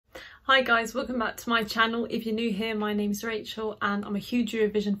Hi guys, welcome back to my channel. If you're new here, my name's Rachel and I'm a huge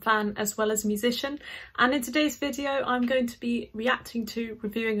Eurovision fan as well as a musician. And in today's video, I'm going to be reacting to,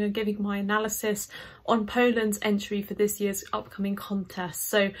 reviewing and giving my analysis on Poland's entry for this year's upcoming contest.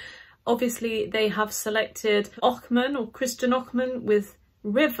 So obviously they have selected Ochman or Christian Ochman with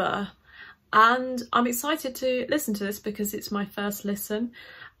River. And I'm excited to listen to this because it's my first listen.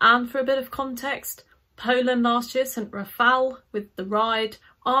 And for a bit of context, Poland last year sent Rafal with The Ride,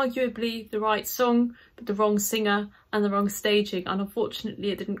 arguably the right song, but the wrong singer and the wrong staging, and unfortunately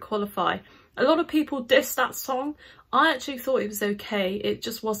it didn't qualify. A lot of people dissed that song. I actually thought it was okay, it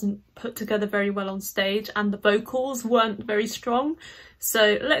just wasn't put together very well on stage and the vocals weren't very strong.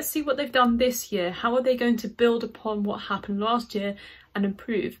 So let's see what they've done this year. How are they going to build upon what happened last year and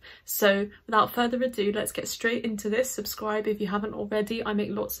improve? So without further ado, let's get straight into this. Subscribe if you haven't already. I make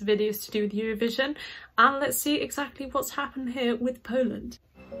lots of videos to do with Eurovision, and let's see exactly what's happened here with Poland.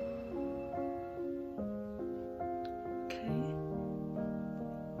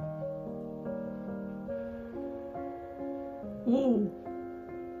 Ooh.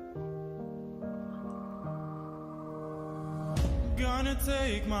 Gonna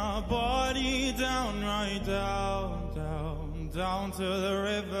take my body down, right down, down, down to the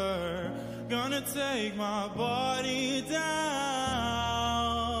river. Gonna take my body down.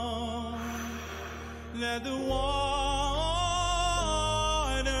 Let the water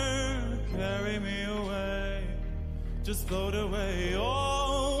carry me away. Just float away.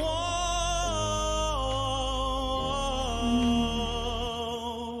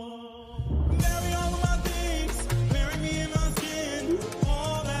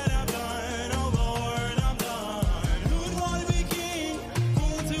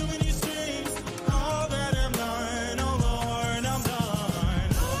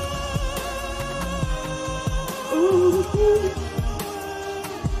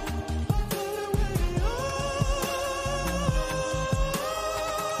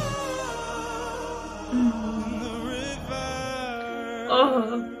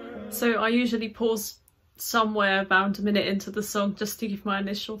 So I usually pause somewhere around a minute into the song just to give my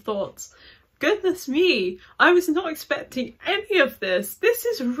initial thoughts. Goodness me, I was not expecting any of this. This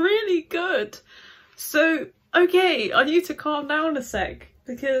is really good. So, okay, I need to calm down a sec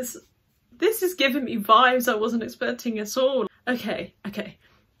because this is giving me vibes I wasn't expecting at all. Okay.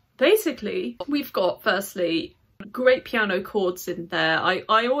 Basically, we've got, firstly, great piano chords in there.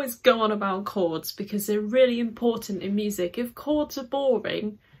 I always go on about chords because they're really important in music. If chords are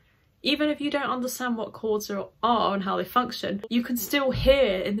boring, even if you don't understand what chords are and how they function, you can still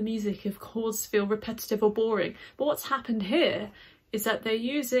hear in the music if chords feel repetitive or boring. But what's happened here is that they're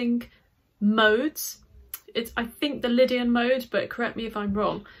using modes. It's, I think, the Lydian mode, but correct me if I'm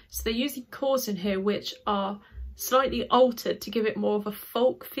wrong. So they're using chords in here which are slightly altered to give it more of a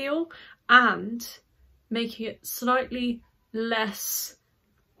folk feel and making it slightly less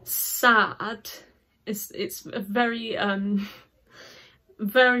sad. It's a very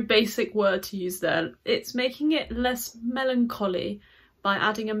very basic word to use there. It's making it less melancholy by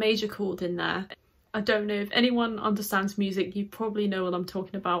adding a major chord in there. I don't know if anyone understands music, you probably know what I'm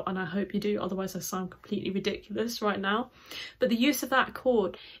talking about, and I hope you do, otherwise I sound completely ridiculous right now. But the use of that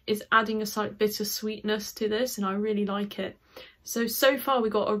chord is adding a slight bittersweetness to this, and I really like it. So far we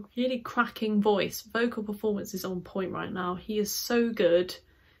got a really cracking voice. Vocal performance is on point right now. He is so good.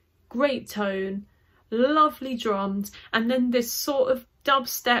 Great tone, lovely drums, and then this sort of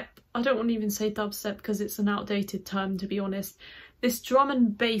dubstep, I don't want to even say dubstep because it's an outdated term, to be honest. This drum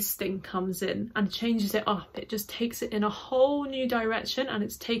and bass thing comes in and changes it up. It just takes it in a whole new direction, and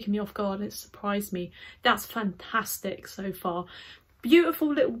it's taken me off guard. It surprised me. That's fantastic so far.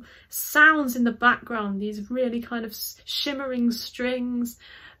 Beautiful little sounds in the background, these really kind of shimmering strings,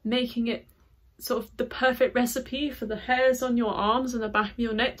 making it sort of the perfect recipe for the hairs on your arms and the back of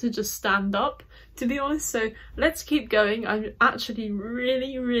your neck to just stand up, to be honest. So let's keep going. I'm actually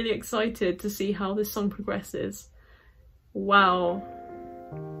really excited to see how this song progresses. Wow.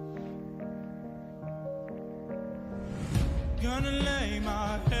 Gonna lay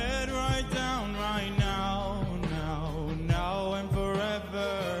my head right down right now, now and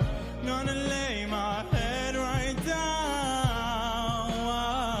forever. Gonna lay my head right down.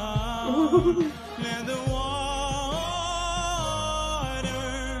 Let the water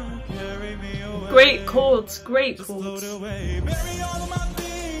carry me away. Great chords, great Just chords. float away. Bury all of my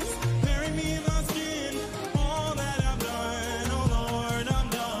things, bury me in my skin. All that I've done, oh Lord, I'm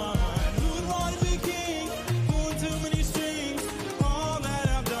done. Who'd want to be king? Pulling too many strings. All that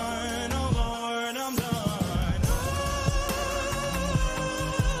I've done, oh Lord, I'm done.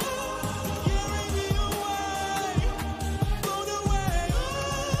 Carry me away, float away.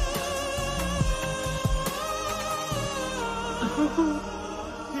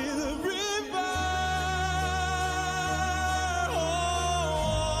 Hear the river. Oh,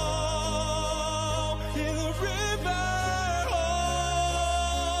 hear the river.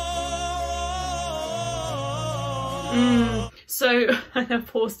 So I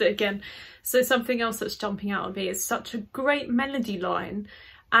paused it again. So something else that's jumping out at me is such a great melody line,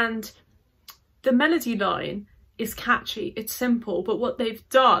 and the melody line is catchy, it's simple, but what they've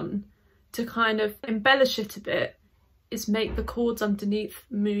done to kind of embellish it a bit is make the chords underneath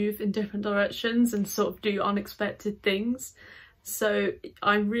move in different directions and sort of do unexpected things. So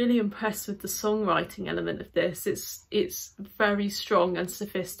I'm really impressed with the songwriting element of this. It's very strong and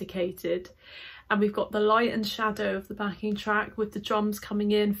sophisticated. And we've got the light and shadow of the backing track with the drums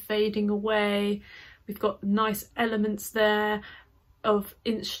coming in, fading away. We've got nice elements there of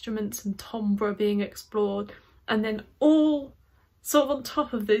instruments and timbre being explored. And then all sort of on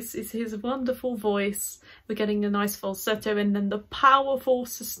top of this is his wonderful voice. We're getting a nice falsetto, and then the powerful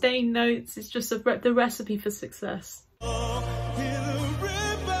sustained notes. It's just the recipe for success.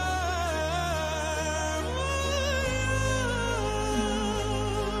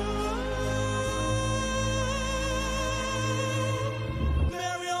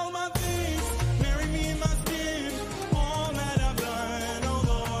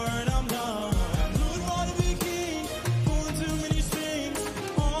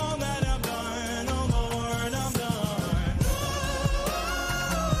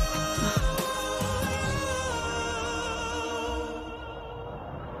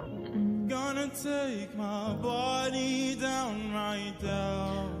 Take my body down, right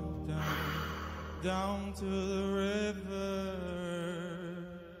down, down to the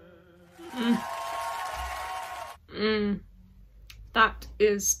river. That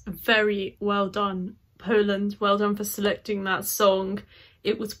is very well done, Poland. Well done for selecting that song.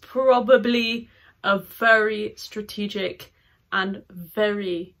 It was probably a very strategic and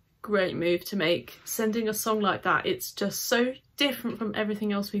very great move to make. Sending a song like that, it's just so different from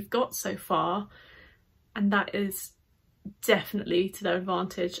everything else we've got so far, and that is definitely to their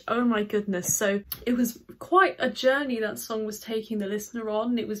advantage. Oh my goodness. So it was quite a journey that song was taking the listener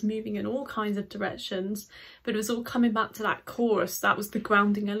on. It was moving in all kinds of directions, but it was all coming back to that chorus. That was the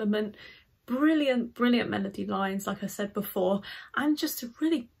grounding element. Brilliant melody lines, like I said before, and just a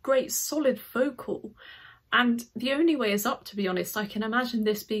really great solid vocal. And the only way is up, to be honest. I can imagine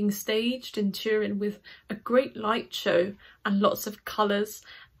this being staged in Turin with a great light show and lots of colours,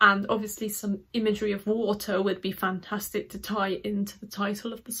 and obviously some imagery of water would be fantastic to tie into the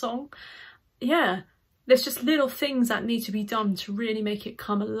title of the song. Yeah, there's just little things that need to be done to really make it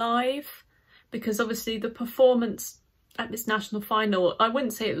come alive, because obviously the performance at this national final, I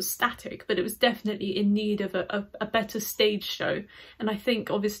wouldn't say it was static, but it was definitely in need of a better stage show. And I think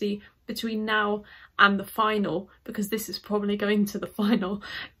obviously between now and the final, because this is probably going to the final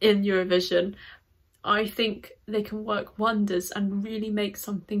in Eurovision, I think they can work wonders and really make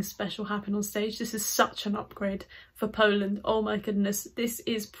something special happen on stage. This is such an upgrade for Poland. Oh my goodness, this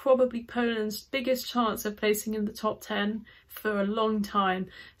is probably Poland's biggest chance of placing in the top 10 for a long time.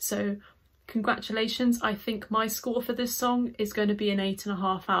 So congratulations. I think my score for this song is going to be an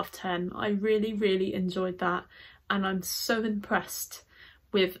 8.5 out of 10. I really enjoyed that, and I'm so impressed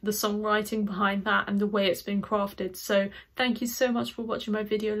with the songwriting behind that and the way it's been crafted. So thank you so much for watching my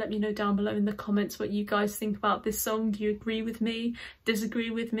video. Let me know down below in the comments what you guys think about this song. Do you agree with me, disagree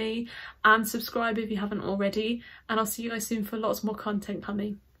with me? And subscribe if you haven't already, and I'll see you guys soon for lots more content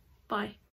coming. Bye.